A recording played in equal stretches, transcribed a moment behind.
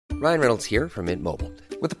Ryan Reynolds here from Mint Mobile.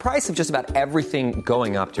 With the price of just about everything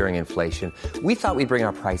going up during inflation, we thought we'd bring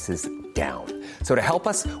our prices down. So to help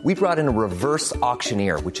us, we brought in a reverse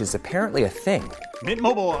auctioneer, which is apparently a thing. Mint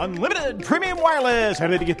Mobile Unlimited Premium Wireless. How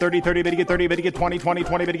to get 30, 30, bit to get 30, bit to get 20, 20,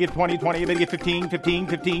 20, bit to get 20, 20, bit to get 15, 15,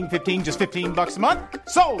 15, 15, just $15 a month?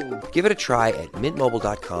 Sold! Give it a try at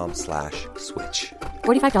mintmobile.com/switch.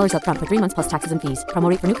 $45 up front for 3 months plus taxes and fees. Promo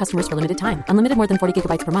rate for new customers for limited time. Unlimited more than 40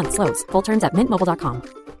 gigabytes per month. Slows full terms at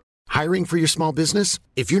mintmobile.com. Hiring for your small business?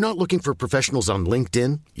 If you're not looking for professionals on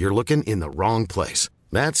LinkedIn, you're looking in the wrong place.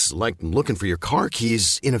 That's like looking for your car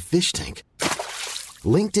keys in a fish tank.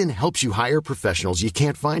 LinkedIn helps you hire professionals you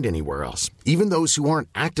can't find anywhere else, even those who aren't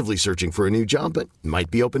actively searching for a new job but might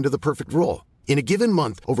be open to the perfect role. In a given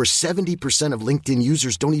month, over 70% of LinkedIn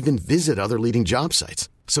users don't even visit other leading job sites.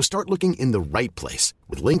 So start looking in the right place.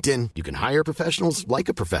 With LinkedIn, you can hire professionals like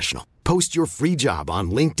a professional. Post your free job on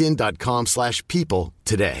linkedin.com/people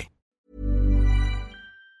today.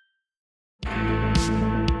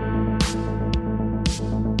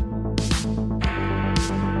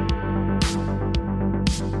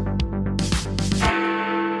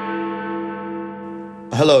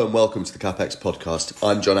 Hello and welcome to the CapX podcast.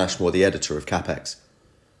 I'm John Ashmore, the editor of CapX.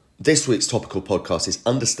 This week's topical podcast is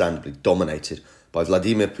understandably dominated by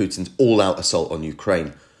Vladimir Putin's all-out assault on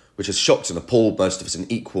Ukraine, which has shocked and appalled most of us in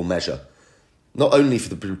equal measure, not only for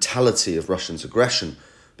the brutality of Russia's aggression,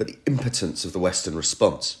 but the impotence of the Western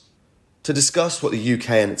response. To discuss what the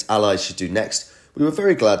UK and its allies should do next, we were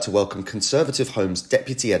very glad to welcome Conservative Home's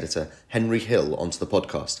deputy editor, Henry Hill, onto the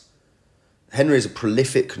podcast. Henry is a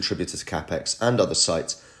prolific contributor to CapX and other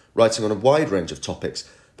sites, writing on a wide range of topics,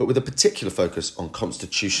 but with a particular focus on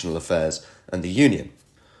constitutional affairs and the Union.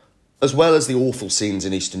 As well as the awful scenes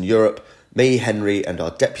in Eastern Europe, me, Henry, and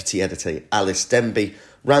our deputy editor, Alice Denby,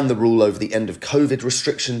 ran the rule over the end of COVID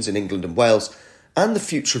restrictions in England and Wales, and the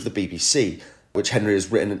future of the BBC, which Henry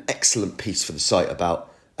has written an excellent piece for the site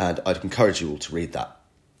about, and I'd encourage you all to read that.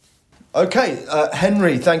 Okay,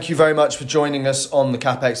 Henry, thank you very much for joining us on the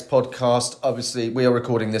CapX podcast. Obviously, we are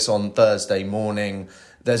recording this on Thursday morning.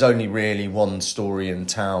 There's only really one story in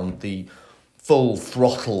town, the full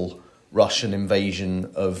throttle Russian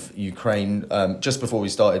invasion of Ukraine. Just before we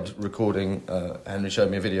started recording, Henry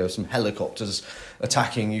showed me a video of some helicopters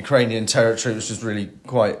attacking Ukrainian territory, which was really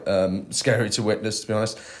quite scary to witness, to be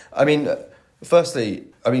honest. I mean, firstly,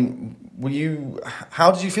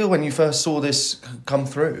 how did you feel when you first saw this come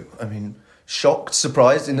through? I mean, shocked,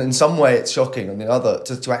 surprised? In some way it's shocking, and the other,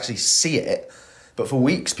 to actually see it. But for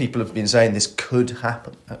weeks people have been saying this could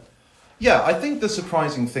happen. Yeah, I think the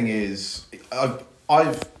surprising thing is, I've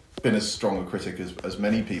been as strong a critic as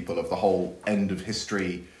many people of the whole end of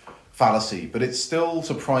history fallacy, but it's still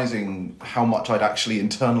surprising how much I'd actually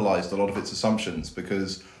internalised a lot of its assumptions,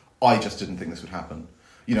 because I just didn't think this would happen.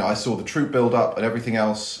 You know, I saw the troop build-up and everything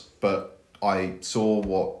else, but I saw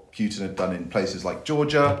what Putin had done in places like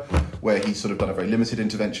Georgia, where he's sort of done a very limited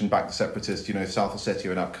intervention back to separatists. You know, South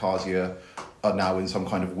Ossetia and Abkhazia are now in some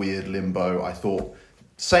kind of weird limbo. I thought,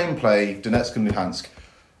 same play, Donetsk and Luhansk.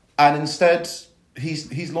 And instead,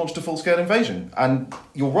 he's launched a full-scale invasion. And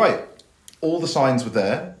you're right, all the signs were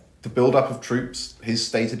there, the build-up of troops, his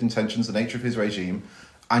stated intentions, the nature of his regime,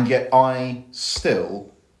 and yet I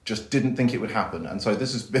still just didn't think it would happen. And so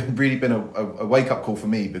this has really been a wake-up call for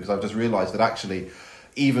me, because I've just realised that actually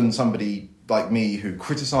even somebody like me who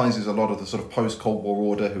criticises a lot of the sort of post-Cold War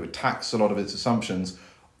order, who attacks a lot of its assumptions,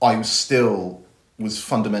 I still was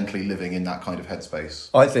fundamentally living in that kind of headspace.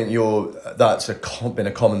 I think that's been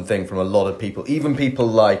a common thing from a lot of people. Even people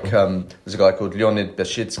like, there's a guy called Leonid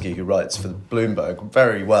Beshitsky who writes for Bloomberg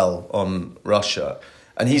very well on Russia.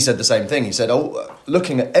 And he said the same thing. He said,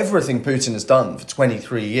 looking at everything Putin has done for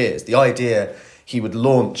 23 years, the idea he would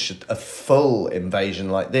launch a full invasion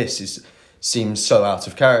like this seems so out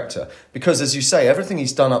of character. Because, as you say, everything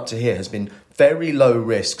he's done up to here has been very low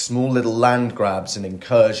risk, small little land grabs and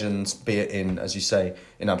incursions, be it in, as you say,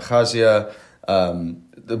 in Abkhazia.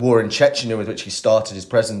 The war in Chechnya with which he started his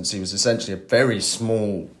presidency was essentially a very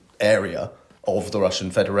small area of the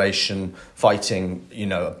Russian Federation fighting,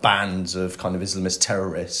 bands of kind of Islamist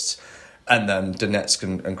terrorists, and then Donetsk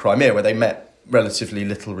and Crimea, where they met relatively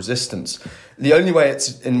little resistance. The only way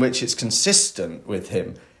in which it's consistent with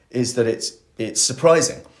him is that it's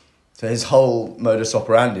surprising. So his whole modus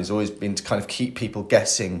operandi has always been to kind of keep people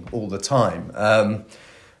guessing all the time.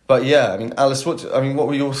 But yeah, I mean, Alice, what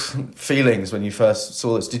were your feelings when you first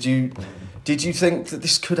saw this? Did you think that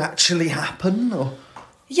this could actually happen, or?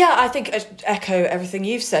 Yeah, I think I echo everything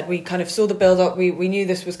you've said. We kind of saw the build-up. We knew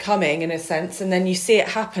this was coming in a sense, and then you see it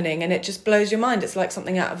happening, and it just blows your mind. It's like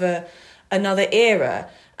something out of another era.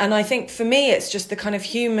 And I think for me, it's just the kind of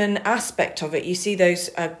human aspect of it. You see those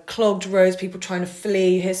clogged roads, people trying to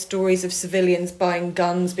flee. You hear stories of civilians buying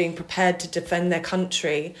guns, being prepared to defend their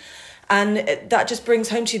country. And that just brings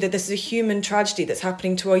home to you that this is a human tragedy that's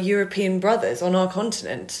happening to our European brothers on our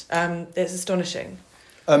continent. It's astonishing.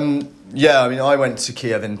 Yeah, I mean, I went to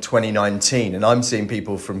Kiev in 2019, and I'm seeing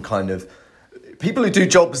people from people who do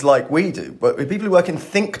jobs like we do, but people who work in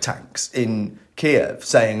think tanks in Kiev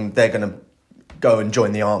saying they're going to go and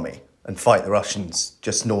join the army and fight the Russians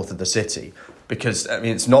just north of the city. Because, I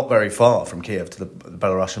mean, it's not very far from Kiev to the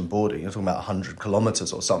Belarusian border. You're talking about 100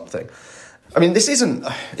 kilometres or something. I mean,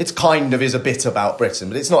 it's kind of is a bit about Britain,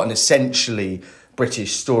 but it's not an essentially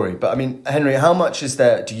British story. But, I mean, Henry, how much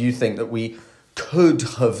do you think that we could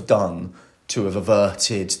have done to have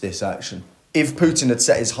averted this action? If Putin had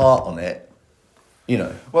set his heart on it, you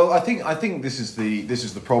know. Well, I think this is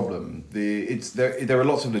the problem. There are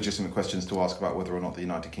lots of legitimate questions to ask about whether or not the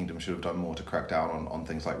United Kingdom should have done more to crack down on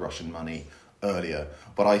things like Russian money earlier.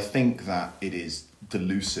 But I think that it is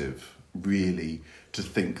delusive, really, to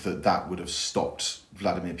think that would have stopped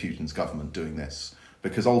Vladimir Putin's government doing this.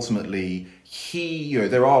 Because ultimately,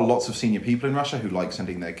 there are lots of senior people in Russia who like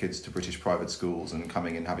sending their kids to British private schools and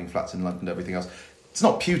coming and having flats in London and everything else. It's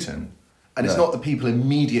not Putin, and it's not the people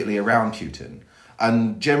immediately around Putin.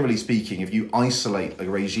 And generally speaking, if you isolate a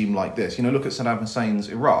regime like this, look at Saddam Hussein's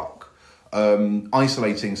Iraq.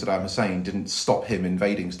 Isolating Saddam Hussein didn't stop him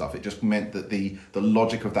invading stuff. It just meant that the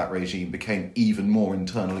logic of that regime became even more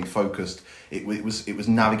internally focused. It was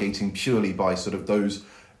navigating purely by sort of those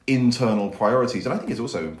internal priorities. And I think it's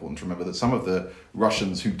also important to remember that some of the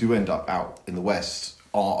Russians who do end up out in the West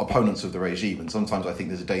are opponents of the regime. And sometimes I think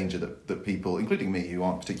there's a danger that people, including me, who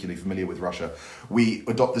aren't particularly familiar with Russia, we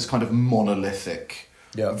adopt this kind of monolithic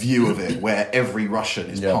view of it, where every Russian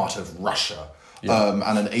is part of Russia. And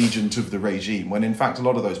an agent of the regime, when in fact a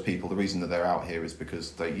lot of those people, the reason that they're out here is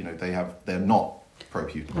because they're not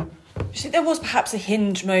pro-Putin. Do you think there was perhaps a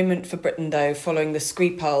hinge moment for Britain, though, following the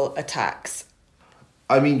Skripal attacks?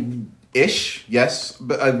 I mean, yes,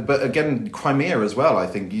 but again, Crimea as well. I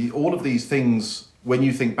think all of these things, when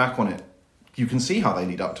you think back on it, you can see how they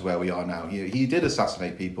lead up to where we are now. He did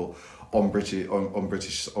assassinate people on British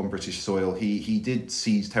soil. He did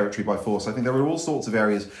seize territory by force. I think there were all sorts of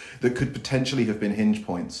areas that could potentially have been hinge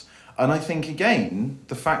points. And I think, again,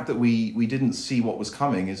 the fact that we didn't see what was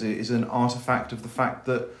coming is an artifact of the fact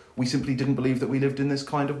that we simply didn't believe that we lived in this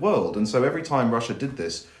kind of world. And so every time Russia did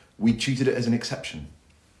this, we treated it as an exception.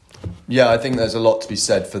 Yeah, I think there's a lot to be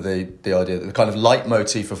said for the idea that the kind of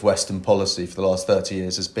leitmotif of Western policy for the last 30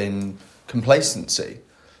 years has been complacency.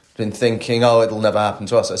 Been thinking, it'll never happen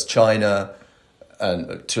to us, as China,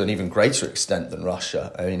 and to an even greater extent than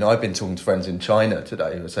Russia. I mean, I've been talking to friends in China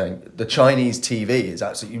today who are saying the Chinese TV is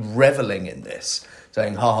absolutely revelling in this,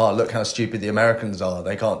 saying, look how stupid the Americans are,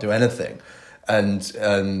 they can't do anything. And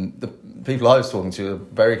the people I was talking to are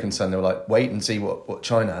very concerned. They were like, wait and see what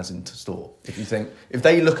China has in store. If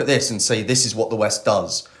they look at this and say this is what the West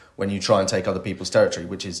does when you try and take other people's territory,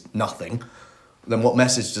 which is nothing, then what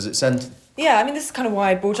message does it send? Yeah, I mean, this is kind of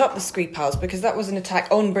why I brought up the Skripals, because that was an attack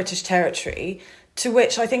on British territory, to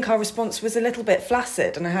which I think our response was a little bit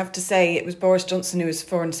flaccid. And I have to say, it was Boris Johnson who was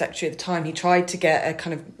Foreign Secretary at the time. He tried to get a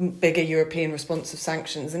kind of bigger European response of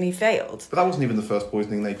sanctions, and he failed. But that wasn't even the first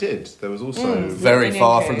poisoning they did. There was also... very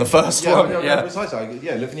far from the first one. Precisely.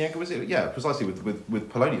 Yeah, Litvinenko was it. Yeah, precisely, with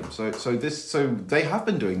polonium. So they have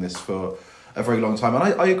been doing this for a very long time.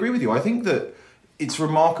 And I agree with you. I think that it's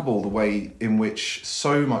remarkable the way in which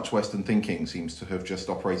so much Western thinking seems to have just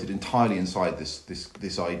operated entirely inside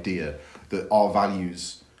this idea that our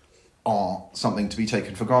values are something to be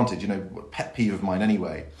taken for granted. Pet peeve of mine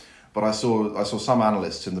anyway. But I saw some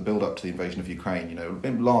analysts in the build-up to the invasion of Ukraine,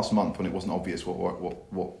 last month when it wasn't obvious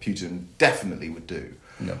what Putin definitely would do.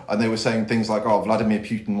 No. And they were saying things like, Vladimir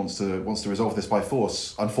Putin wants to resolve this by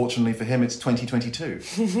force. Unfortunately for him, it's 2022.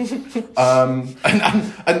 and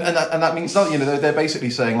that means nothing. They're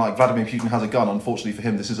basically saying, like, Vladimir Putin has a gun. Unfortunately for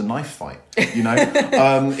him, this is a knife fight.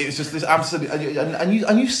 It's just this absolute...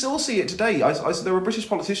 And you still see it today. There were British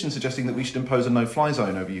politicians suggesting that we should impose a no-fly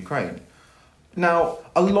zone over Ukraine. Now,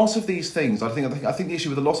 a lot of these things, I think the issue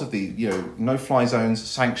with a lot of the, no-fly zones,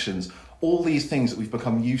 sanctions, all these things that we've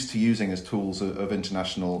become used to using as tools of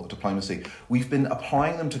international diplomacy, we've been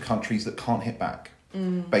applying them to countries that can't hit back,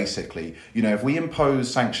 basically. If we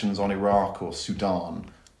impose sanctions on Iraq or Sudan,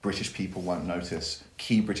 British people won't notice.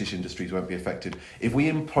 Key British industries won't be affected. If we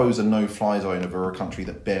impose a no-fly zone over a country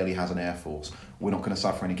that barely has an air force, we're not going to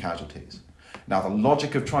suffer any casualties. Now, the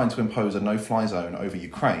logic of trying to impose a no-fly zone over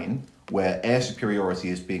Ukraine, where air superiority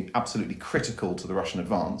is being absolutely critical to the Russian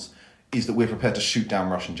advance, is that we're prepared to shoot down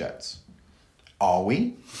Russian jets. Are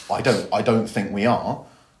we? I don't think we are.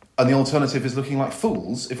 And the alternative is looking like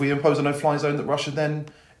fools if we impose a no-fly zone that Russia then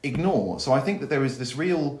ignore. So I think that there is this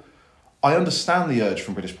real... I understand the urge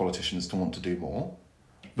from British politicians to want to do more,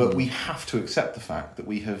 but we have to accept the fact that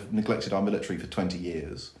we have neglected our military for 20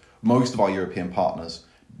 years. Most of our European partners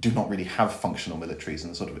do not really have functional militaries in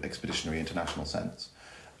the sort of expeditionary international sense.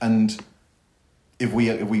 And if we,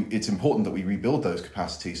 it's important that we rebuild those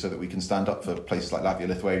capacities so that we can stand up for places like Latvia,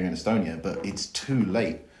 Lithuania and Estonia, but it's too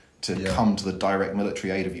late to come to the direct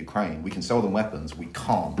military aid of Ukraine. We can sell them weapons, we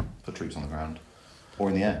can't put troops on the ground or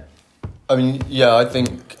in the air. I mean, yeah, I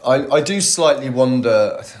think I do slightly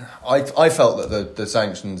wonder. I felt that the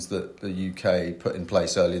sanctions that the UK put in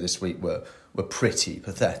place earlier this week were pretty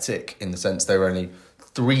pathetic in the sense they were only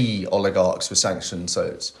 3 oligarchs were sanctioned, so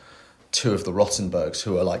it's 2 of the Rottenbergs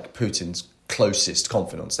who are like Putin's closest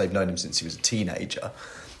confidants. They've known him since he was a teenager,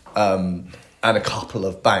 and a couple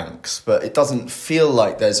of banks. But it doesn't feel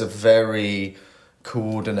like there's a very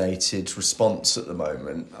coordinated response at the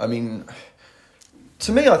moment. I mean,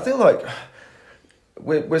 to me, I feel like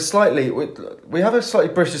we have a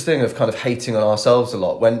slightly British thing of kind of hating on ourselves a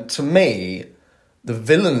lot, when to me, the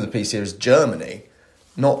villain of the piece here is Germany,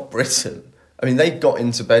 not Britain. I mean, they got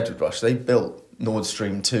into bed with Russia. They built Nord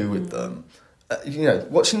Stream 2 with them.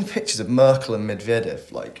 Watching the pictures of Merkel and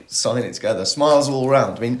Medvedev, like, signing together, smiles all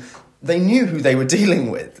around. I mean, they knew who they were dealing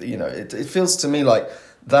with. It feels to me like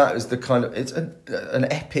that is the kind of... It's an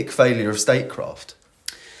epic failure of statecraft.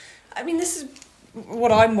 I mean, this is...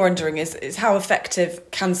 What I'm wondering is how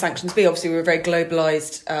effective can sanctions be? Obviously, we're a very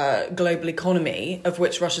globalised global economy, of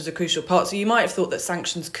which Russia's a crucial part. So you might have thought that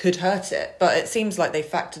sanctions could hurt it, but it seems like they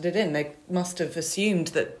factored it in. They must have assumed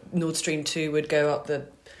that Nord Stream 2 would go up the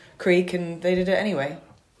creek, and they did it anyway.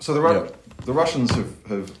 So the Russians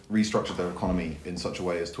have restructured their economy in such a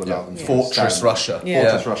way as to allow them to Fortress Russia.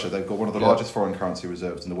 Fortress Russia. They've got one of the largest foreign currency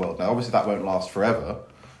reserves in the world. Now, obviously, that won't last forever.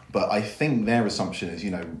 But I think their assumption is,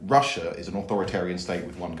 Russia is an authoritarian state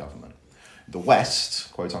with one government. The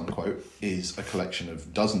West, quote unquote, is a collection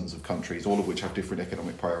of dozens of countries, all of which have different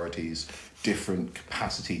economic priorities, different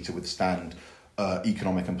capacity to withstand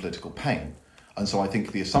economic and political pain. And so I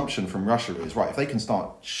think the assumption from Russia is, right, if they can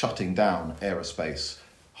start shutting down aerospace,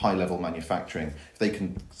 high-level manufacturing, if they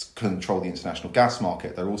can control the international gas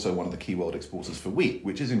market, they're also one of the key world exporters for wheat,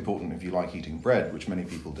 which is important if you like eating bread, which many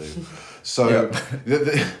people do. So,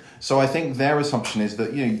 so I think their assumption is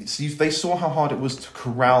that they saw how hard it was to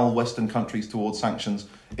corral Western countries towards sanctions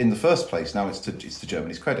in the first place. Now it's to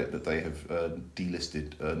Germany's credit that they have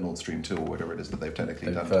delisted Nord Stream 2 or whatever it is that they've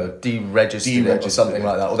technically done. Deregistered it or something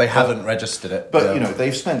like that, or they haven't registered it. But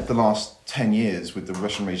they've spent the last 10 years with the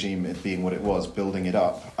Russian regime it being what it was, building it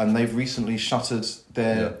up, and they've recently shuttered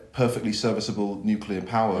their perfectly serviceable nuclear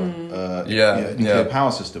power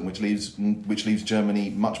power system, which leaves Germany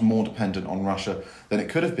much more dependent on Russia than it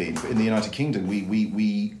could have been. But in the United Kingdom,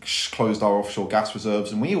 we closed our offshore gas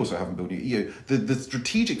reserves, and we also haven't built the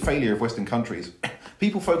strategic failure of Western countries.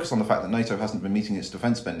 People focus on the fact that NATO hasn't been meeting its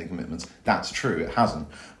defence spending commitments. That's true, it hasn't.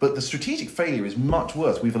 But the strategic failure is much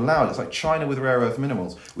worse. It's like China with rare earth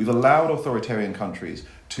minerals. We've allowed authoritarian countries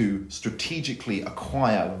to strategically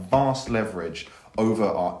acquire vast leverage over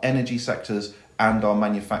our energy sectors and our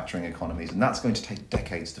manufacturing economies, and that's going to take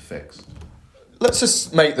decades to fix. Let's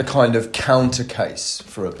just make the kind of counter case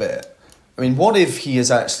for a bit. I mean, what if he has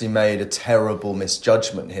actually made a terrible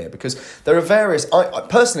misjudgment here? Because there are various...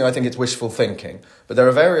 personally, I think it's wishful thinking, but there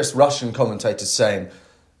are various Russian commentators saying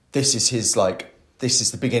this is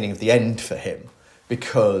the beginning of the end for him,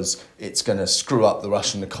 because it's going to screw up the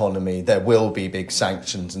Russian economy, there will be big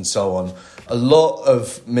sanctions and so on. A lot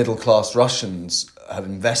of middle-class Russians have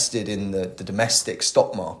invested in the domestic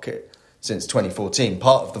stock market since 2014.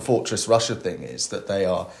 Part of the Fortress Russia thing is that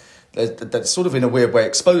that sort of in a weird way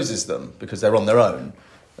exposes them because they're on their own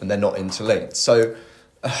and they're not interlinked. So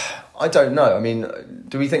I don't know. I mean,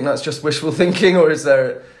 do we think that's just wishful thinking, or is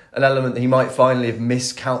there an element that he might finally have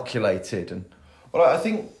miscalculated? Well, I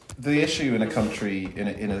think the issue in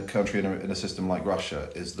a system like Russia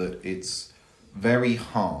is that it's very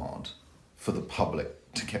hard for the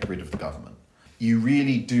public to get rid of the government. You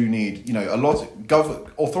really do need,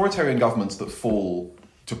 authoritarian governments that fall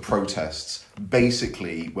to protests,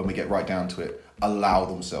 basically, when we get right down to it, allow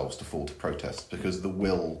themselves to fall to protests because the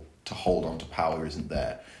will to hold on to power isn't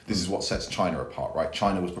there. This is what sets China apart, right?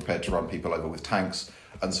 China was prepared to run people over with tanks,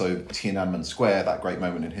 and so Tiananmen Square, that great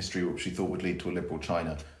moment in history which we thought would lead to a liberal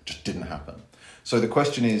China, just didn't happen. So the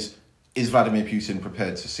question is Vladimir Putin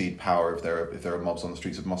prepared to cede power if there are mobs on the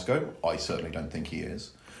streets of Moscow? I certainly don't think he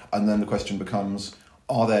is. And then the question becomes,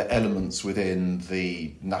 are there elements within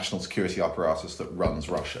the national security apparatus that runs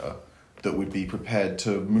Russia that would be prepared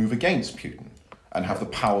to move against Putin and have the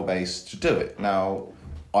power base to do it? Now,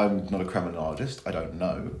 I'm not a criminologist, I don't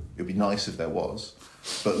know. It would be nice if there was.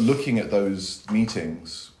 But looking at those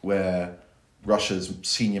meetings where Russia's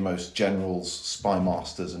senior-most generals, spy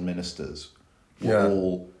masters and ministers were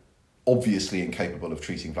all obviously incapable of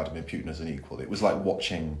treating Vladimir Putin as an equal. It was like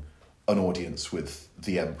watching an audience with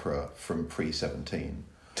the emperor from pre-17.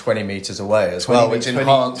 20 metres away as well, which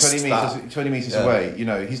enhanced 20 metres away. You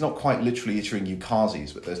know, he's not quite literally issuing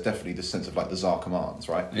ukazes, but there's definitely this sense of like the Tsar commands,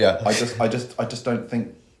 right? Yeah. I just don't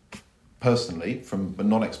think, personally, from a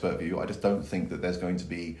non-expert view, I just don't think that there's going to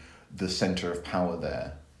be the centre of power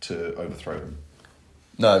there to overthrow him.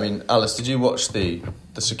 No, I mean, Alice, did you watch the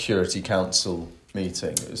Security Council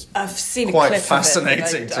meeting? It was I've seen quite a clip fascinating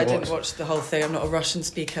of it, but I didn't watch. watch the whole thing. I'm not a Russian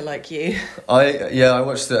speaker like you. I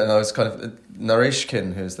watched it, and I was kind of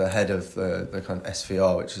Narishkin, who's the head of the kind of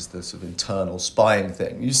SVR, which is the sort of internal spying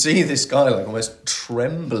thing. You see this guy like almost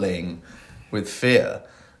trembling with fear,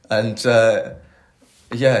 and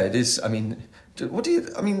it is. I mean,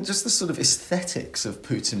 just the sort of aesthetics of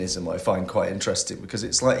Putinism I find quite interesting, because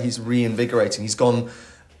it's like he's reinvigorating. He's gone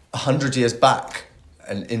 100 years back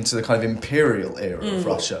and into the kind of imperial era of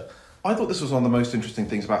Russia. I thought this was one of the most interesting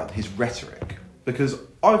things about his rhetoric, because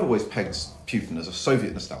I've always pegged Putin as a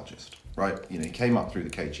Soviet nostalgist, right? You know, he came up through the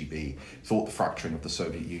KGB, thought the fracturing of the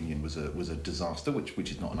Soviet Union was a disaster,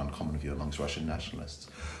 which is not an uncommon view amongst Russian nationalists.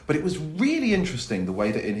 But it was really interesting the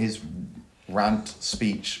way that in his rant,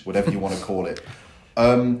 speech, whatever you want to call it,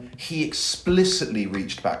 he explicitly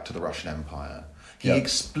reached back to the Russian Empire. He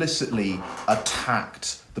explicitly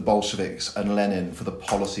attacked the Bolsheviks and Lenin for the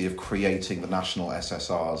policy of creating the national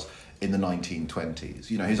SSRs in the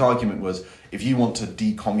 1920s. You know, his argument was, if you want to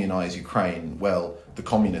decommunize Ukraine, well, the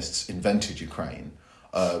communists invented Ukraine.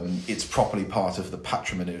 It's properly part of the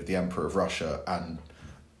patrimony of the Emperor of Russia, and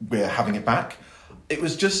we're having it back. It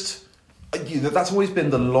was just, that's always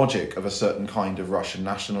been the logic of a certain kind of Russian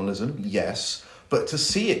nationalism, yes. But to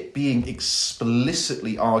see it being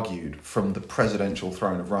explicitly argued from the presidential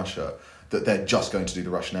throne of Russia that they're just going to do the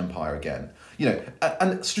Russian Empire again, you know,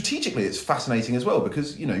 and strategically it's fascinating as well,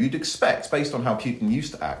 because, you know, you'd expect, based on how Putin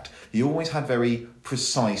used to act, he always had very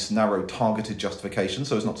precise, narrow, targeted justifications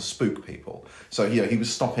so as not to spook people. So, you know, he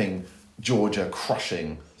was stopping Georgia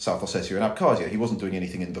crushing South Ossetia and Abkhazia. He wasn't doing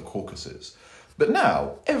anything in the Caucasus. But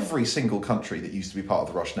now, every single country that used to be part of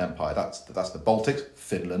the Russian Empire, that's the Baltics,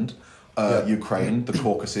 Finland, Ukraine, the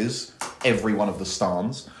Caucasus, every one of the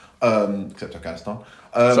stans, except Afghanistan.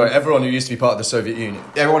 Sorry, everyone who used to be part of the Soviet Union.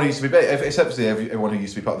 Everyone who used to be, except everyone who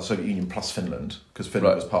used to be part of the Soviet Union plus Finland, because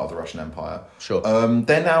Finland was part of the Russian Empire. Sure.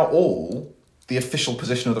 They're now all, the official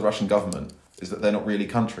position of the Russian government is that they're not really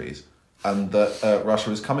countries, and that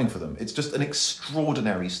Russia is coming for them. It's just an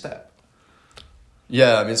extraordinary step.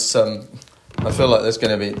 Yeah, I mean, I feel like there's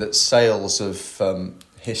going to be that sales of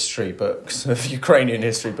history books, of Ukrainian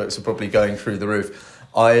history books, are probably going through the roof.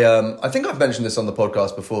 I think I've mentioned this on the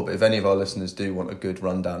podcast before, but if any of our listeners do want a good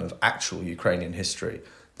rundown of actual Ukrainian history,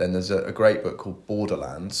 then there's a great book called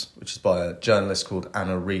Borderlands, which is by a journalist called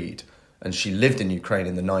Anna Reid. And she lived in Ukraine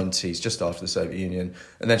in the 90s, just after the Soviet Union.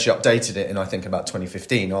 And then she updated it in, I think, about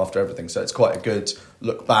 2015 after everything. So it's quite a good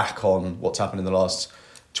look back on what's happened in the last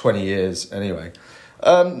 20 years anyway.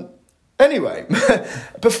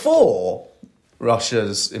 Before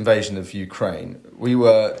Russia's invasion of Ukraine, we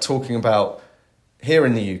were talking about, here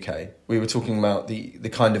in the UK, we were talking about the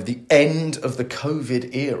kind of the end of the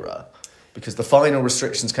COVID era, because the final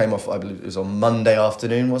restrictions came off, I believe it was on Monday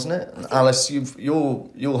afternoon, wasn't it? And Alice,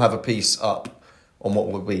 you'll have a piece up on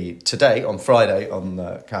what will be today, on Friday, on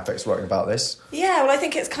CapEx, writing about this. Yeah, well, I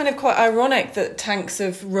think it's kind of quite ironic that tanks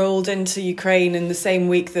have rolled into Ukraine in the same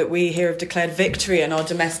week that we here have declared victory in our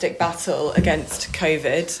domestic battle against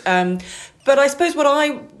COVID. But I suppose what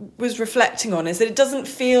I was reflecting on is that it doesn't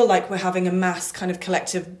feel like we're having a mass kind of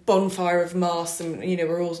collective bonfire of mass and, you know,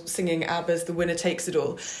 we're all singing ABBA's The Winner Takes It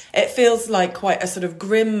All. It feels like quite a sort of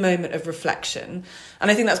grim moment of reflection. And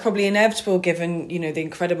I think that's probably inevitable given, you know, the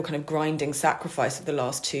incredible kind of grinding sacrifice of the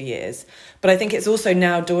last 2 years. But I think it's also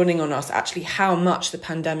now dawning on us actually how much the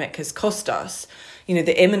pandemic has cost us. You know,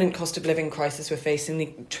 the imminent cost of living crisis we're facing,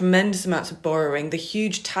 the tremendous amounts of borrowing, the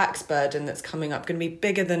huge tax burden that's coming up, going to be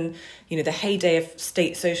bigger than, you know, the heyday of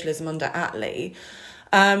state socialism under Attlee.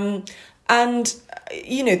 And,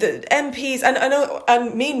 you know, the MPs,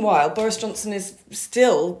 and meanwhile, Boris Johnson is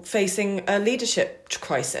still facing a leadership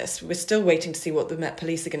crisis. We're still waiting to see what the Met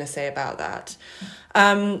Police are going to say about that.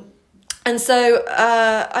 And so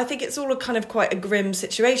I think it's all kind of quite a grim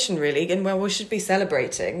situation, really, and where we should be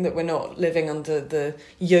celebrating that we're not living under the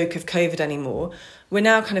yoke of COVID anymore. We're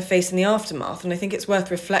now kind of facing the aftermath, and I think it's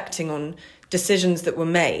worth reflecting on decisions that were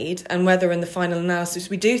made and whether in the final analysis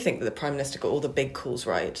we do think that the Prime Minister got all the big calls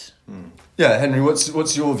right. Yeah, Henry,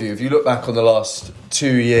 what's your view? If you look back on the last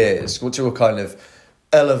 2 years, what's your kind of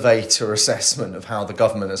elevator assessment of how the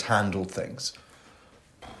government has handled things?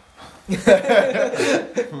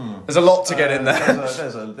 There's a lot to get in there.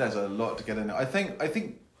 There's a lot to get in there. I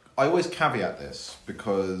think I always caveat this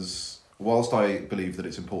because whilst I believe that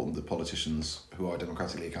it's important that politicians who are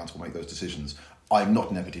democratically accountable make those decisions, I'm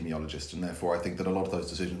not an epidemiologist, and therefore I think that a lot of those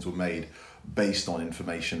decisions were made based on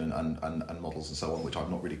information and models and so on, which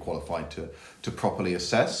I'm not really qualified to properly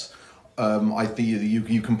assess. I think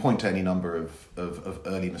you can point to any number of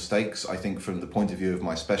early mistakes. I think from the point of view of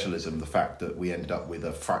my specialism, the fact that we ended up with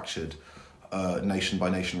a fractured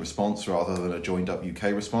nation-by-nation response rather than a joined-up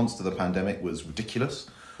UK response to the pandemic was ridiculous.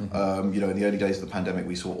 In the early days of the pandemic,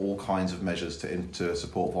 we saw all kinds of measures to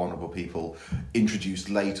support vulnerable people introduced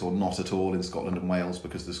late or not at all in Scotland and Wales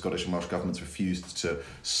because the Scottish and Welsh governments refused to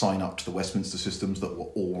sign up to the Westminster systems that were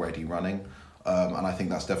already running. And I think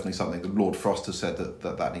that's definitely something that Lord Frost has said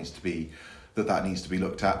that needs to be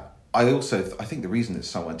looked at. I think the reason it's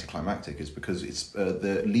so anticlimactic is because it's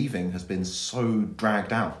the leaving has been so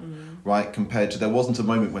dragged out, right? Compared to there wasn't a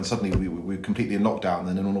moment when suddenly we were completely in lockdown,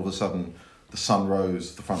 and then all of a sudden the sun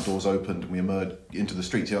rose, the front doors opened, and we emerged into the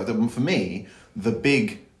streets. For me, the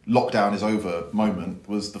big lockdown is over moment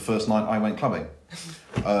was the first night I went clubbing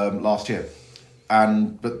last year.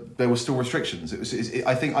 But there were still restrictions.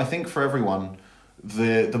 I think for everyone,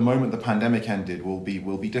 the moment the pandemic ended will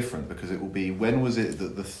be different because it will be when was it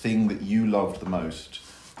that the thing that you loved the most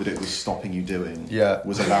that it was stopping you doing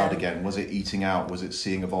was allowed again? Was it eating out? Was it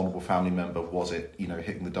seeing a vulnerable family member? Was it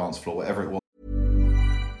hitting the dance floor? Whatever it was.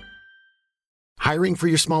 Hiring for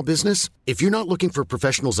your small business? If you're not looking for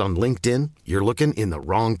professionals on LinkedIn, you're looking in the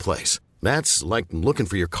wrong place. That's like looking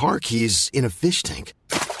for your car keys in a fish tank.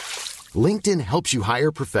 LinkedIn helps you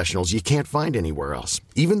hire professionals you can't find anywhere else,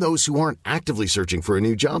 even those who aren't actively searching for a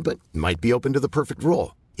new job but might be open to the perfect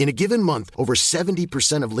role. In a given month, over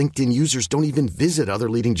 70% of LinkedIn users don't even visit other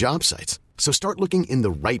leading job sites. So start looking in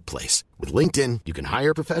the right place. With LinkedIn, you can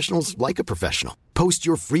hire professionals like a professional. Post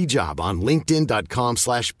your free job on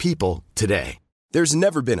linkedin.com/people today. There's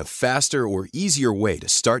never been a faster or easier way to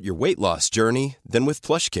start your weight loss journey than with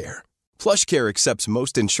PlushCare. PlushCare accepts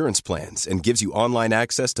most insurance plans and gives you online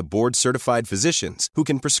access to board-certified physicians who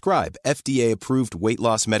can prescribe FDA-approved weight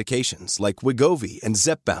loss medications like Wegovy and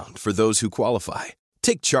Zepbound for those who qualify.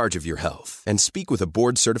 Take charge of your health and speak with a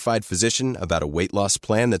board-certified physician about a weight loss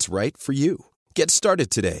plan that's right for you. Get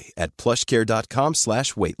started today at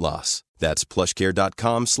plushcare.com/weight-loss. That's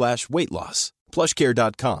plushcare.com/weight-loss.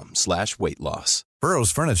 plushcare.com/weight-loss.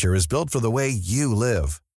 Burrow's furniture is built for the way you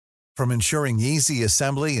live. From ensuring easy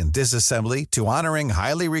assembly and disassembly to honoring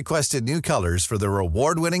highly requested new colors for their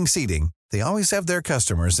award-winning seating, they always have their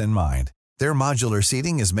customers in mind. Their modular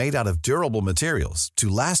seating is made out of durable materials to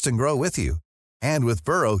last and grow with you. And with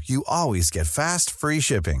Burrow, you always get fast, free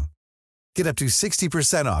shipping. Get up to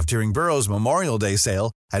 60% off during Burrow's Memorial Day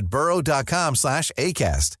sale at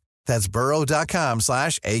burrow.com/ACAST. That's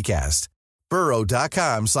burrow.com/ACAST.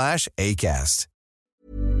 burrow.com/ACAST.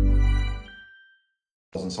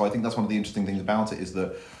 And so I think that's one of the interesting things about it is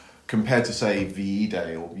that compared to, say, VE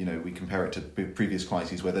Day, or, we compare it to previous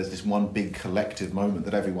crises where there's this one big collective moment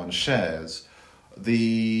that everyone shares,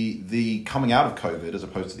 the coming out of COVID, as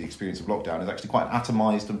opposed to the experience of lockdown, is actually quite an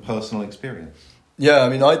atomised and personal experience. Yeah, I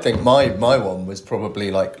mean, I think my one was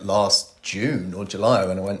probably like last June or July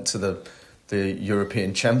when I went to the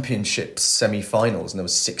European Championships semi-finals and there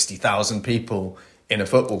was 60,000 people in a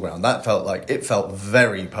football ground. It felt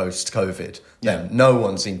very post-COVID. Then no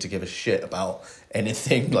one seemed to give a shit about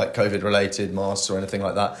anything like COVID-related masks or anything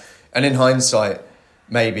like that. And in hindsight,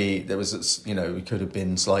 maybe there was, we could have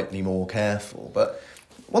been slightly more careful. But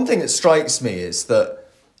one thing that strikes me is that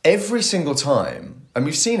every single time, and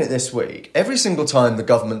we've seen it this week, every single time the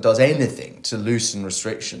government does anything to loosen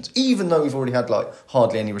restrictions, even though we've already had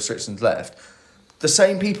hardly any restrictions left, the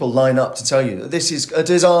same people line up to tell you that this is a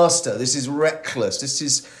disaster, this is reckless, this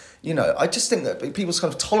is, I just think that people's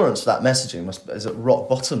kind of tolerance for that messaging is at rock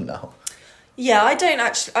bottom now. Yeah,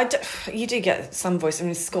 you do get some voice. I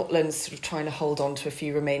mean, Scotland's sort of trying to hold on to a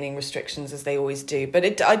few remaining restrictions as they always do.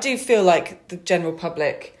 But I do feel like the general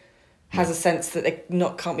public has a sense that they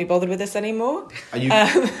can't be bothered with this anymore. And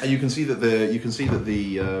you can see that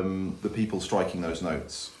the people striking those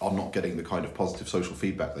notes are not getting the kind of positive social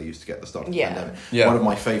feedback they used to get at the start of the pandemic. Yeah. One of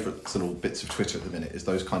my favourite little bits of Twitter at the minute is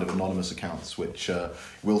those kind of anonymous accounts which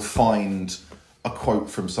will find a quote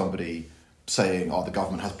from somebody saying, "Oh, the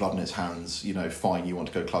government has blood in its hands, fine, you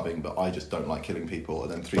want to go clubbing, but I just don't like killing people."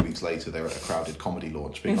 And then 3 weeks later, they're at a crowded comedy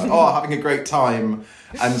launch being like, "Oh, having a great time."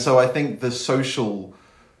 And so I think the social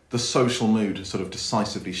mood has sort of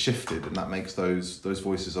decisively shifted, and that makes those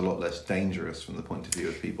voices a lot less dangerous from the point of view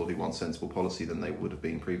of people who want sensible policy than they would have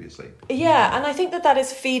been previously. Yeah, and I think that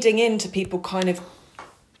is feeding into people kind of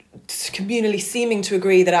communally seeming to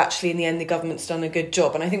agree that actually in the end the government's done a good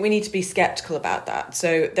job, and I think we need to be sceptical about that.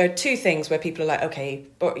 So there are two things where people are like, okay,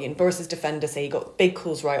 Boris's defenders say he got big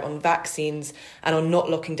calls right on vaccines and on not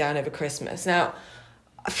locking down over Christmas. Now,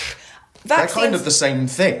 they're kind of the same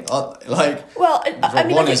thing, aren't they?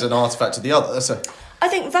 One is an artefact of the other. So I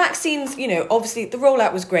think vaccines, obviously the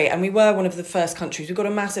rollout was great and we were one of the first countries. We got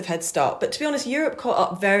a massive head start. But to be honest, Europe caught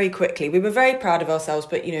up very quickly. We were very proud of ourselves,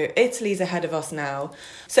 but, Italy's ahead of us now.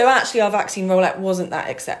 So actually our vaccine rollout wasn't that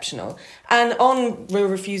exceptional. And on the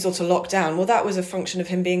refusal to lock down, well, that was a function of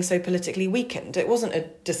him being so politically weakened. It wasn't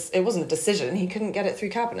a decision. He couldn't get it through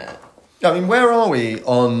cabinet. I mean, where are we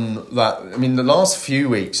on that? I mean, the last few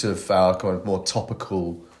weeks of our kind of more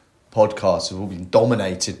topical podcasts have all been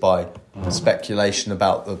dominated by speculation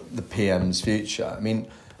about the PM's future. I mean,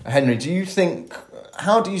 Henry,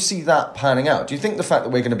 how do you see that panning out? Do you think the fact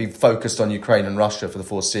that we're going to be focused on Ukraine and Russia for the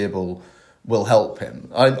foreseeable will help him?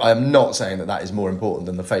 I'm not saying that is more important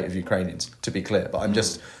than the fate of Ukrainians, to be clear, but I'm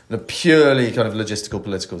just in a purely kind of logistical,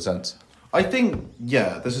 political sense. I think,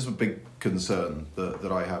 this is a big concern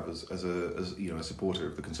that I have as a supporter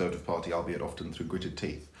of the Conservative Party, albeit often through gritted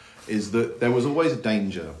teeth, is that there was always a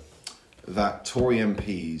danger that Tory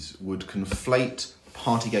MPs would conflate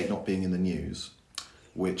Partygate not being in the news,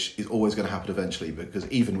 which is always going to happen eventually, because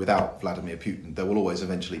even without Vladimir Putin, there will always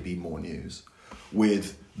eventually be more news,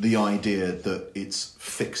 with the idea that it's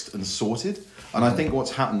fixed and sorted. And I think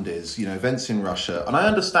what's happened is, events in Russia, and I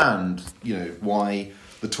understand, why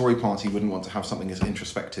the Tory party wouldn't want to have something as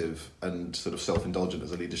introspective and sort of self-indulgent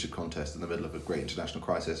as a leadership contest in the middle of a great international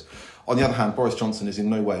crisis. On the other hand, Boris Johnson is in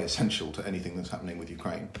no way essential to anything that's happening with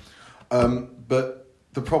Ukraine. But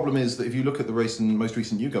the problem is that if you look at the most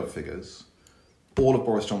recent YouGov figures, all of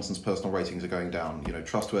Boris Johnson's personal ratings are going down.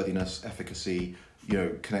 Trustworthiness, efficacy,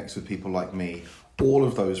 connects with people like me. All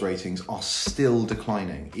of those ratings are still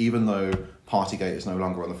declining, even though Partygate is no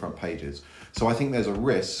longer on the front pages. So I think there's a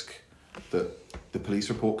risk that the police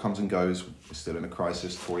report comes and goes. We're still in a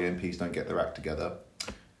crisis. Tory MPs don't get their act together.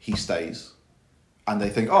 He stays. And they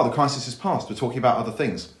think, the crisis is past. We're talking about other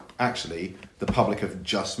things. Actually, the public have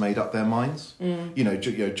just made up their minds.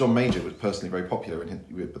 John Major was personally very popular,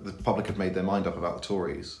 but the public have made their mind up about the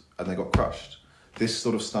Tories, and they got crushed. This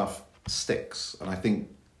sort of stuff sticks, and I think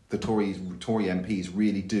the Tory MPs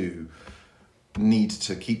really do need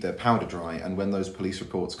to keep their powder dry, and when those police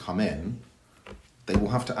reports come in, they will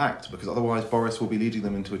have to act, because otherwise Boris will be leading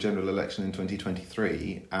them into a general election in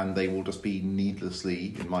 2023, and they will just be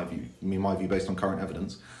needlessly, in my view, based on current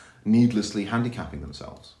evidence, needlessly handicapping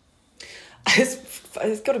themselves.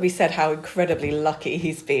 It's got to be said how incredibly lucky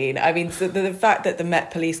he's been. I mean, so the fact that the Met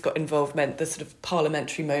Police got involved meant the sort of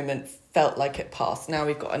parliamentary moment felt like it passed. Now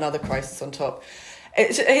we've got another crisis on top.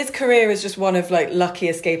 His career is just one of lucky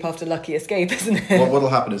escape after lucky escape, isn't it? What will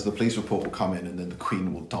happen is the police report will come in and then the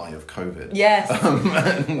Queen will die of COVID. Yes.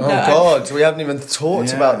 God, we haven't even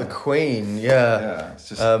talked about the Queen. Yeah. It's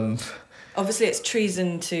just... Obviously, it's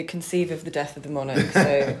treason to conceive of the death of the monarch.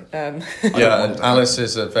 So, and Alice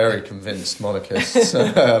is a very convinced monarchist.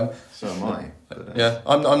 So am I.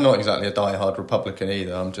 I'm not exactly a diehard Republican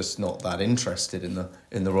either. I'm just not that interested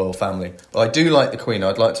in the royal family. But I do like the Queen.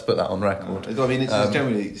 I'd like to put that on record. I mean,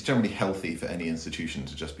 it's generally healthy for any institution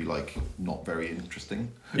to just be not very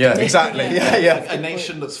interesting. Yeah, exactly. Yeah. A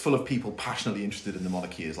nation that's full of people passionately interested in the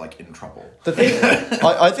monarchy is in trouble. The thing,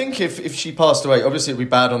 I think if she passed away, obviously it'd be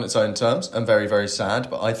bad on its own terms and very, very sad.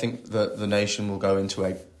 But I think that the nation will go into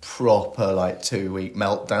a proper 2-week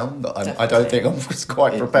meltdown that I don't think I'm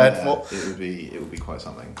quite prepared for. It would be quite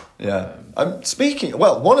something. Yeah.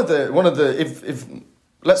 One of the if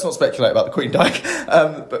let's not speculate about the Queen dying.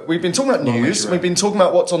 But we've been talking about news. We've been talking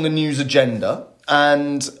about what's on the news agenda.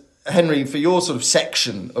 And Henry, for your sort of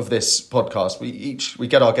section of this podcast, we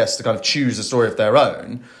get our guests to kind of choose a story of their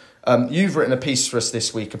own. You've written a piece for us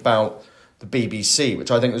this week about the BBC, which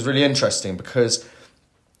I think was really interesting because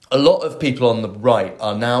a lot of people on the right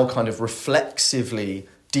are now kind of reflexively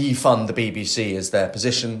defund the BBC is their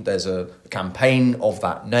position. There's a campaign of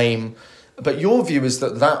that name. But your view is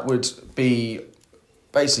that would be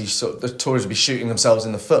basically sort of the Tories would be shooting themselves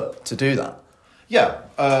in the foot to do that. Yeah.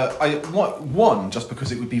 Just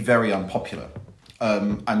because it would be very unpopular.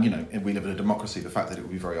 And, you know, we live in a democracy, the fact that it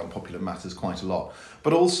would be very unpopular matters quite a lot.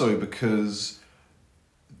 But also because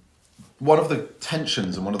one of the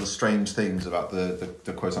tensions and one of the strange things about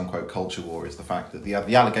the quote-unquote culture war is the fact that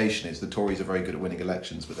the allegation is the Tories are very good at winning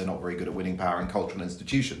elections, but they're not very good at winning power in cultural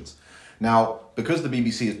institutions. Now, because the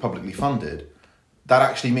BBC is publicly funded, that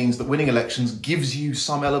actually means that winning elections gives you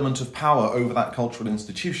some element of power over that cultural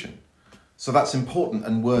institution. So that's important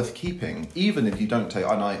and worth keeping, even if you don't take...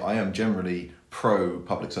 And I am generally pro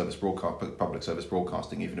public service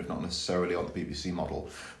broadcasting, even if not necessarily on the BBC model.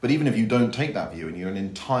 But even if you don't take that view and you're an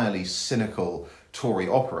entirely cynical Tory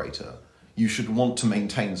operator, you should want to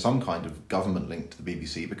maintain some kind of government link to the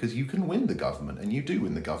BBC because you can win the government, and you do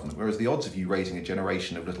win the government. Whereas the odds of you raising a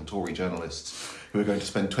generation of little Tory journalists who are going to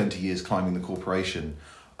spend 20 years climbing the corporation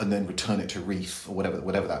and then return it to Reith, or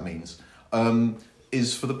whatever that means,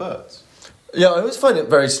 is for the birds. Yeah, I always find it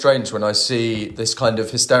very strange when I see this kind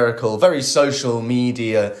of hysterical, very social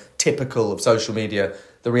media, typical of social media,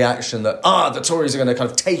 the reaction that, the Tories are going to kind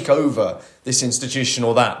of take over this institution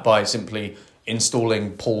or that by simply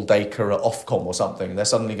installing Paul Dacre at Ofcom or something. They're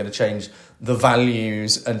suddenly going to change the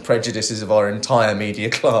values and prejudices of our entire media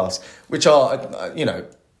class, which are, you know,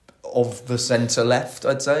 of the centre-left,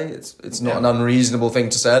 I'd say. It's not an unreasonable thing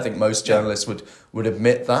to say. I think most journalists would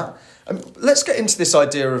admit that. Let's get into this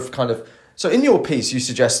idea of kind of... So in your piece, you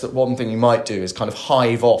suggest that one thing you might do is kind of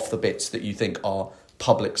hive off the bits that you think are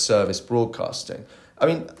public service broadcasting. I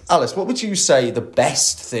mean, Alice, what would you say the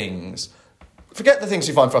best things... Forget the things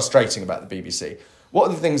you find frustrating about the BBC. What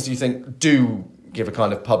are the things do you think do give a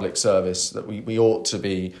kind of public service that we ought to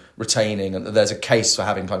be retaining and that there's a case for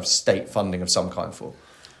having kind of state funding of some kind for?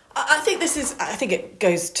 I think it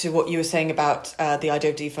goes to what you were saying about the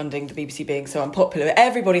idea of defunding the BBC being so unpopular.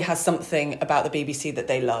 Everybody has something about the BBC that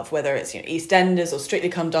they love, whether it's, you know, EastEnders or Strictly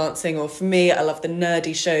Come Dancing, or for me, I love the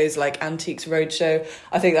nerdy shows like Antiques Roadshow.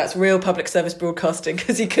 I think that's real public service broadcasting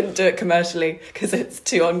because you couldn't do it commercially because it's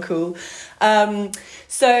too uncool.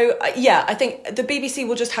 I think the BBC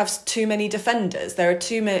will just have too many defenders. There are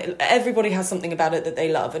too many. Everybody has something about it that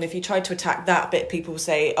they love, and if you try to attack that bit, people will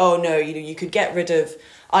say, "Oh no, you could get rid of.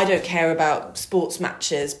 I don't care about sports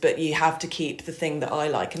matches, but you have to keep the thing that I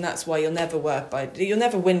like," and that's why you'll never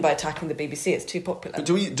win by attacking the BBC. It's too popular. But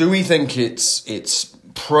do we think it's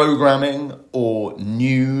programming or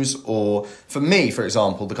news, or for me, for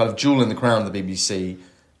example, the kind of jewel in the crown of the BBC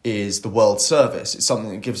is the World Service. It's something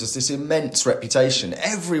that gives us this immense reputation.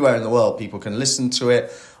 Everywhere in the world, people can listen to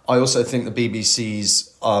it. I also think the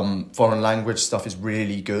BBC's foreign language stuff is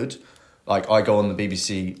really good. Like, I go on the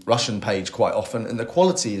BBC Russian page quite often, and the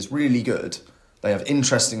quality is really good. They have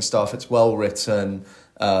interesting stuff, it's well written,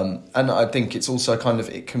 and I think it's also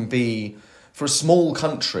it can be, for a small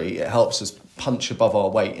country, it helps us punch above our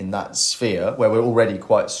weight in that sphere where we're already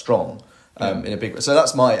quite strong. In a big... So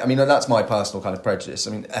that's my personal kind of prejudice.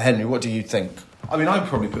 I mean, Henry, what do you think? I mean, I'd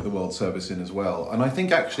probably put the World Service in as well. And I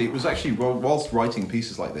think it was whilst writing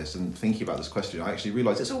pieces like this and thinking about this question, I actually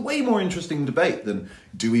realised it's a way more interesting debate than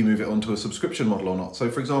do we move it onto a subscription model or not. So,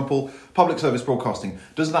 for example, public service broadcasting,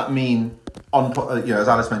 does that mean, as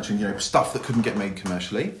Alice mentioned, stuff that couldn't get made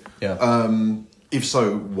commercially? Yeah. If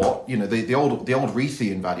so, what? The old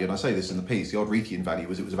Reithian value, and I say this in the piece, the old Reithian value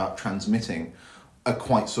was it was about transmitting a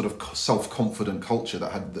quite sort of self-confident culture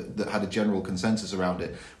that had a general consensus around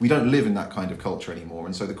it. We don't live in that kind of culture anymore,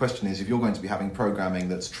 and so the question is, if you're going to be having programming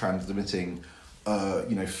that's transmitting,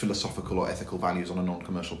 philosophical or ethical values on a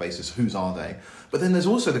non-commercial basis, whose are they? But then there's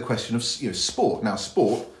also the question of sport. Now,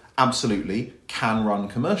 sport absolutely can run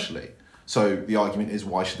commercially. So the argument is,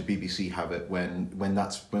 why should the BBC have it when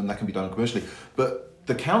that can be done commercially? But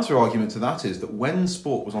the counter argument to that is that when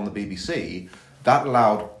sport was on the BBC, that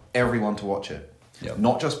allowed everyone to watch it. Yep.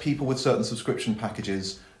 Not just people with certain subscription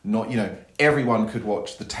packages. Not everyone could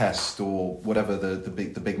watch the Test or whatever the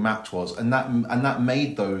big match was, and that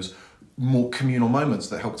made those more communal moments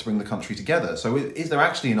that helped to bring the country together. So is there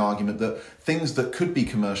actually an argument that things that could be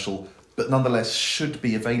commercial but nonetheless should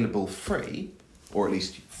be available free, or at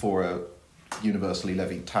least for a universally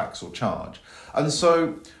levied tax or charge? And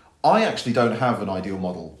so I actually don't have an ideal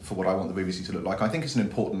model for what I want the BBC to look like. I think it's an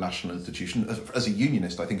important national institution. As a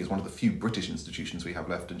unionist, I think it's one of the few British institutions we have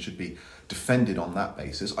left and should be defended on that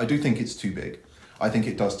basis. I do think it's too big. I think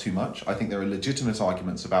it does too much. I think there are legitimate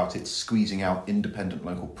arguments about it squeezing out independent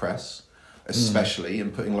local press, especially,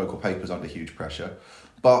 and putting local papers under huge pressure.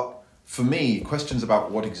 But for me, questions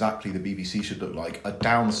about what exactly the BBC should look like are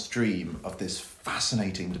downstream of this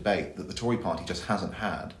fascinating debate that the Tory party just hasn't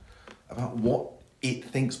had about what it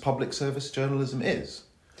thinks public service journalism is.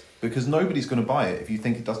 Because nobody's going to buy it if you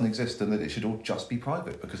think it doesn't exist and that it should all just be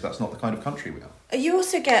private, because that's not the kind of country we are. You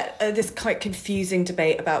also get this quite confusing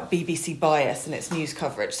debate about BBC bias and its news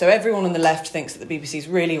coverage. So everyone on the left thinks that the BBC is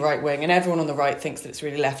really right-wing and everyone on the right thinks that it's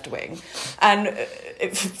really left-wing. And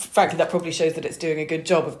frankly, that probably shows that it's doing a good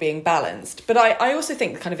job of being balanced. But I also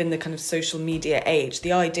think kind of in the kind of social media age,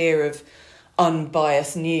 the idea of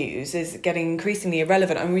unbiased news is getting increasingly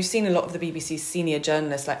irrelevant. And we've seen a lot of the BBC's senior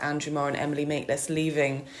journalists like Andrew Marr and Emily Maitlis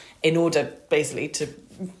leaving in order basically to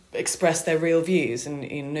express their real views, and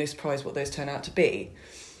no surprise what those turn out to be.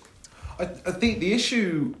 I think the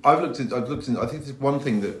issue I've looked at. I think there's one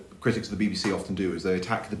thing that critics of the BBC often do is they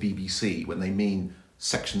attack the BBC when they mean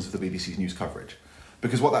sections of the BBC's news coverage,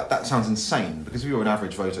 because what that sounds insane. Because if you're an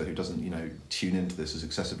average voter who doesn't tune into this as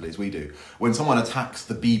excessively as we do, when someone attacks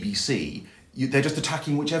the BBC, they're just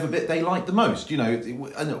attacking whichever bit they like the most.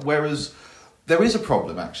 And whereas there is a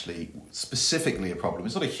problem, actually, specifically a problem.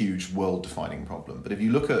 It's not a huge world-defining problem, but if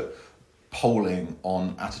you look at polling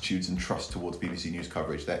on attitudes and trust towards BBC news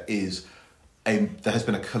coverage, there has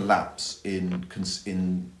been a collapse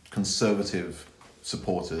in conservative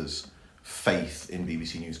supporters' faith in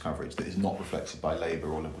BBC news coverage that is not reflected by Labour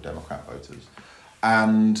or Liberal Democrat voters.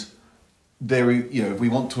 And if we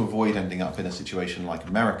want to avoid ending up in a situation like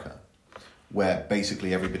America, where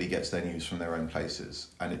basically everybody gets their news from their own places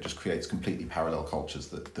and it just creates completely parallel cultures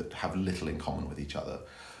that have little in common with each other.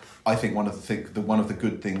 I think one of the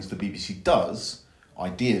good things the BBC does,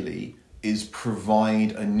 ideally, is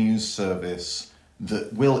provide a news service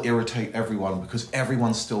that will irritate everyone because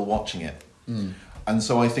everyone's still watching it. Mm. And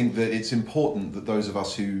so I think that it's important that those of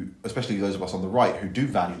us especially those of us on the right who do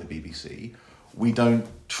value the BBC, we don't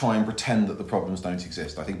try and pretend that the problems don't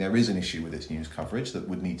exist. I think there is an issue with its news coverage that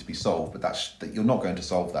would need to be solved, but that you're not going to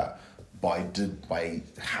solve that by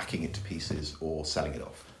hacking it to pieces or selling it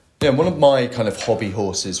off. Yeah, one of my kind of hobby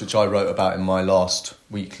horses, which I wrote about in my last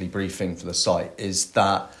weekly briefing for the site, is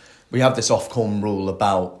that we have this Ofcom rule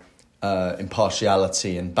about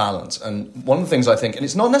impartiality and balance. And one of the things I think, and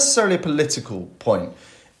it's not necessarily a political point,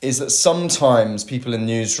 is that sometimes people in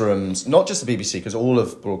newsrooms, not just the BBC, because all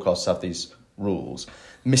of broadcasts have these rules,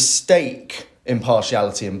 mistake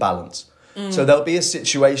impartiality and balance. Mm. So there'll be a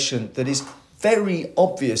situation that is very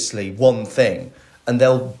obviously one thing and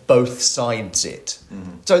they'll both sides it.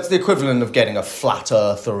 Mm-hmm. So it's the equivalent of getting a flat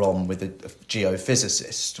earther on with a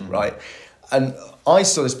geophysicist, mm-hmm. right? And I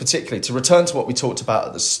saw this particularly, to return to what we talked about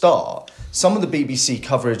at the start, some of the BBC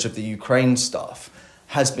coverage of the Ukraine stuff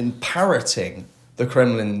has been parroting the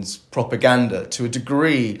Kremlin's propaganda to a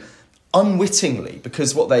degree unwittingly,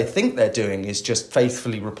 because what they think they're doing is just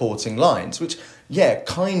faithfully reporting lines, which, yeah,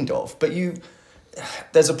 kind of. But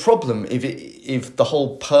there's a problem if the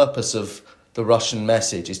whole purpose of the Russian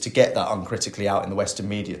message is to get that uncritically out in the Western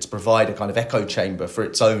media, to provide a kind of echo chamber for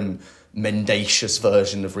its own mendacious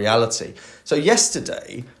version of reality. So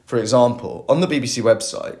yesterday, for example, on the BBC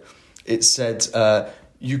website, it said,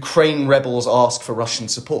 Ukraine rebels ask for Russian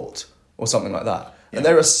support, or something like that. Yeah. And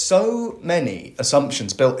there are so many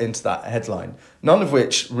assumptions built into that headline, none of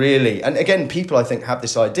which really... And again, people, I think, have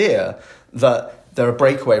this idea that there are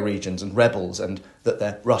breakaway regions and rebels and that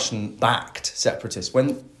they're Russian-backed separatists,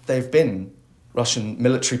 when they've been Russian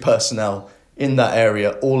military personnel in that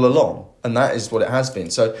area all along. And that is what it has been.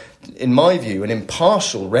 So, in my view, an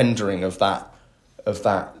impartial rendering of that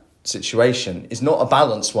situation is not a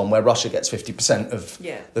balanced one where Russia gets 50% of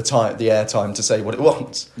the airtime to say what it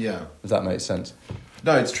wants. Yeah, if that makes sense.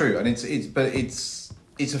 No, it's true, and it's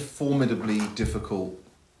a formidably difficult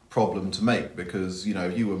problem to make, because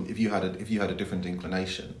if you had a different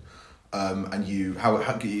inclination, and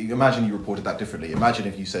imagine you reported that differently. Imagine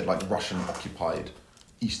if you said like Russian occupied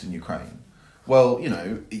eastern Ukraine. Well,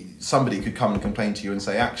 somebody could come and complain to you and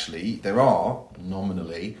say, actually, there are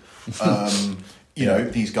nominally.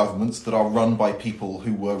 These governments that are run by people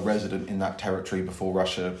who were resident in that territory before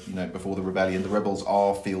Russia, before the rebellion. The rebels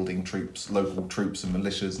are fielding troops, local troops and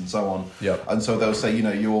militias and so on. Yep. And so they'll say,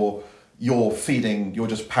 you're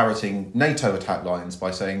just parroting NATO attack lines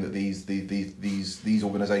by saying that these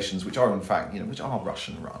organisations, which are in fact, which are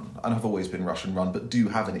Russian run and have always been Russian run, but do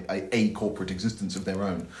have a corporate existence of their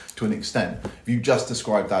own to an extent. If you just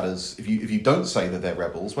describe that as, if you don't say that they're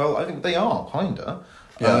rebels, well, I think they are, kinda.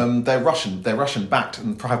 Yeah. They're Russian backed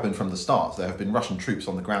and have been from the start. There have been Russian troops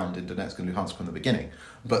on the ground in Donetsk and Luhansk from the beginning,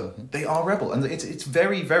 but they are rebel, and it's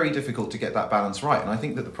very, very difficult to get that balance right. And I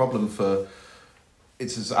think that the problem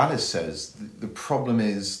it's as Alice says, the problem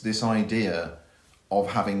is this idea of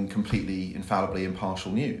having completely, infallibly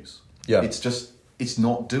impartial news. Yeah. It's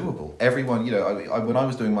not doable. Everyone, when I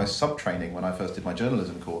was doing my sub-training, when I first did my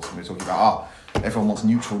journalism course, and we were talking about, everyone wants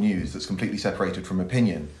neutral news that's completely separated from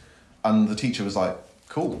opinion. And the teacher was like,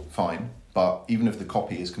 cool, fine, but even if the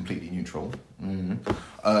copy is completely neutral,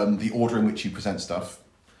 the order in which you present stuff,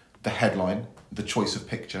 the headline, the choice of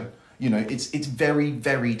picture, it's very,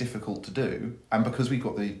 very difficult to do. And because we've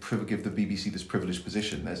got give the BBC this privileged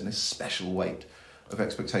position, there's an especial weight of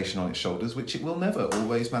expectation on its shoulders, which it will never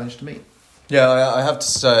always manage to meet. Yeah, I have to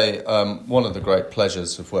say, one of the great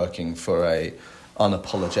pleasures of working for a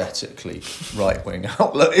unapologetically right-wing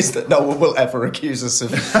outlet is that no one will ever accuse us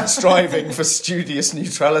of striving for studious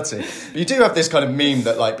neutrality. But you do have this kind of meme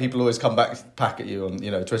that like people always come back at you on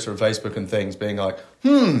Twitter and Facebook and things, being like,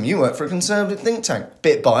 you work for a conservative think tank.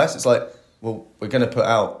 Bit biased. It's like, well, we're going to put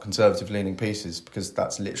out conservative-leaning pieces because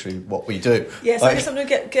that's literally what we do. Yeah, so something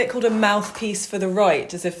get called a mouthpiece for the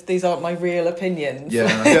right, as if these aren't my real opinions.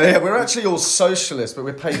 Yeah. We're actually all socialists, but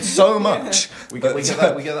we're paid so much. We get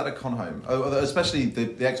that at Conhome. Especially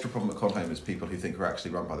the extra problem at Conhome is people who think we're actually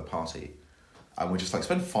run by the party. And we're just like,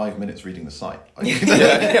 spend 5 minutes reading the site. I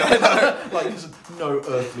know. Like, there's no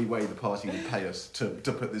earthly way the party would pay us to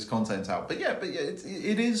put this content out. But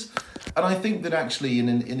it is. And I think that actually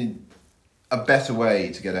in a better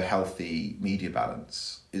way to get a healthy media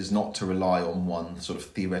balance is not to rely on one sort of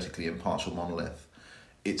theoretically impartial monolith.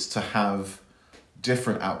 It's to have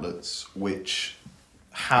different outlets which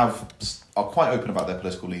are quite open about their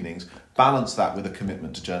political leanings, balance that with a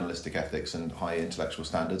commitment to journalistic ethics and high intellectual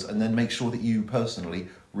standards, and then make sure that you personally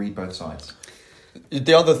read both sides.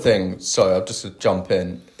 The other thing, sorry, I'll just jump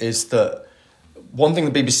in, is that one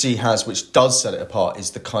thing the BBC has which does set it apart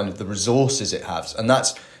is the kind of the resources it has, and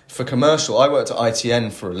that's for commercial. I worked at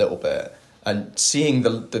ITN for a little bit, and seeing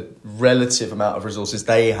the relative amount of resources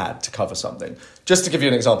they had to cover something. Just to give you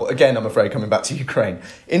an example, again, I'm afraid, coming back to Ukraine.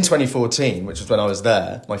 In 2014, which was when I was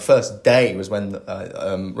there, my first day was when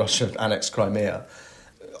Russia annexed Crimea.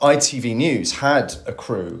 ITV News had a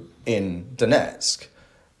crew in Donetsk,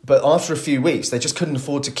 but after a few weeks, they just couldn't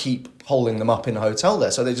afford to keep holding them up in a hotel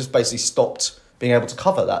there, so they just basically stopped being able to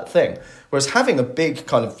cover that thing. Whereas having a big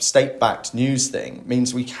kind of state-backed news thing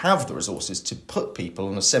means we have the resources to put people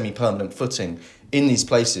on a semi-permanent footing in these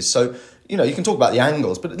places. So, you can talk about the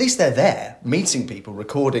angles, but at least they're there, meeting people,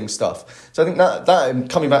 recording stuff. So I think that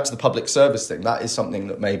coming back to the public service thing, that is something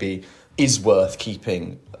that maybe is worth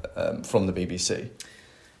keeping from the BBC.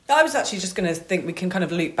 I was actually just going to think we can kind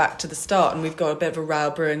of loop back to the start, and we've got a bit of a row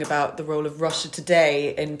brewing about the role of Russia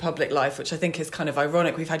Today in public life, which I think is kind of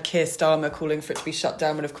ironic. We've had Keir Starmer calling for it to be shut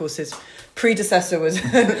down when, of course, his predecessor was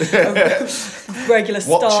a regular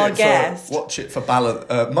star guest. Watch it for balance.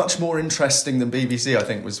 Much more interesting than BBC, I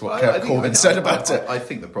think, was what Corbyn said about it. I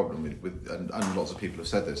think the problem with and lots of people have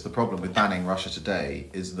said this, the problem with banning Russia Today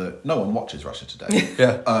is that no one watches Russia Today.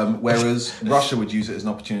 Whereas Russia would use it as an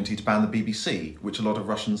opportunity to ban the BBC, which a lot of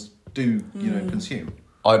Russians do, consume.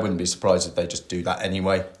 I wouldn't be surprised if they just do that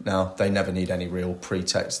anyway now. They never need any real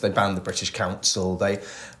pretext. They banned the British Council.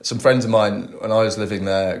 Some friends of mine, when I was living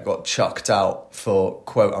there, got chucked out for,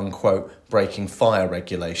 quote-unquote, breaking fire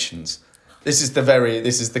regulations. This is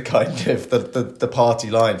the kind of the party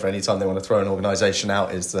line for any time they want to throw an organisation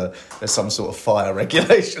out is there's some sort of fire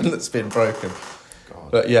regulation that's been broken. God.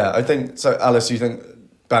 But yeah, I think, so Alice, you think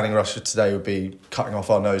banning Russia Today would be cutting off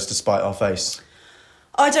our nose to spite our face?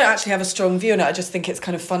 I don't actually have a strong view on it. I just think it's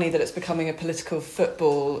kind of funny that it's becoming a political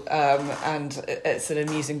football and it's an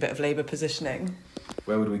amusing bit of Labour positioning.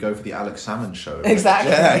 Where would we go for the Alex Salmond show?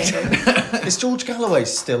 Exactly. Yeah. Is George Galloway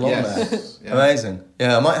still on there? Yeah. Amazing.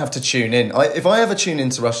 Yeah, I might have to tune in. If I ever tune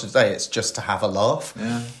into Russia Today, it's just to have a laugh.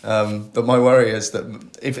 Yeah. But my worry is that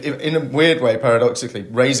if in a weird way, paradoxically,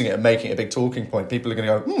 raising it and making it a big talking point, people are going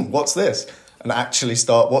to go, what's this? And actually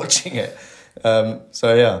start watching it.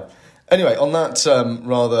 So, yeah. Anyway, on that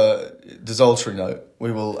rather desultory note,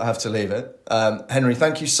 we will have to leave it. Henry,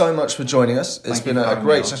 thank you so much for joining us. It's been a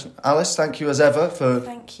great session. Alice, thank you as ever for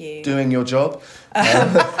doing your job.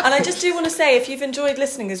 And I just do want to say, if you've enjoyed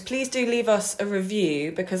listening, please do leave us a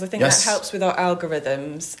review, because I think that helps with our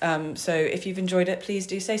algorithms. So if you've enjoyed it, please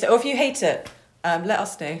do say so. Or if you hate it, let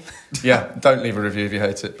us know. Yeah, don't leave a review if you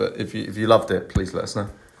hate it, but if you loved it, please let us know.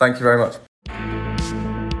 Thank you very much.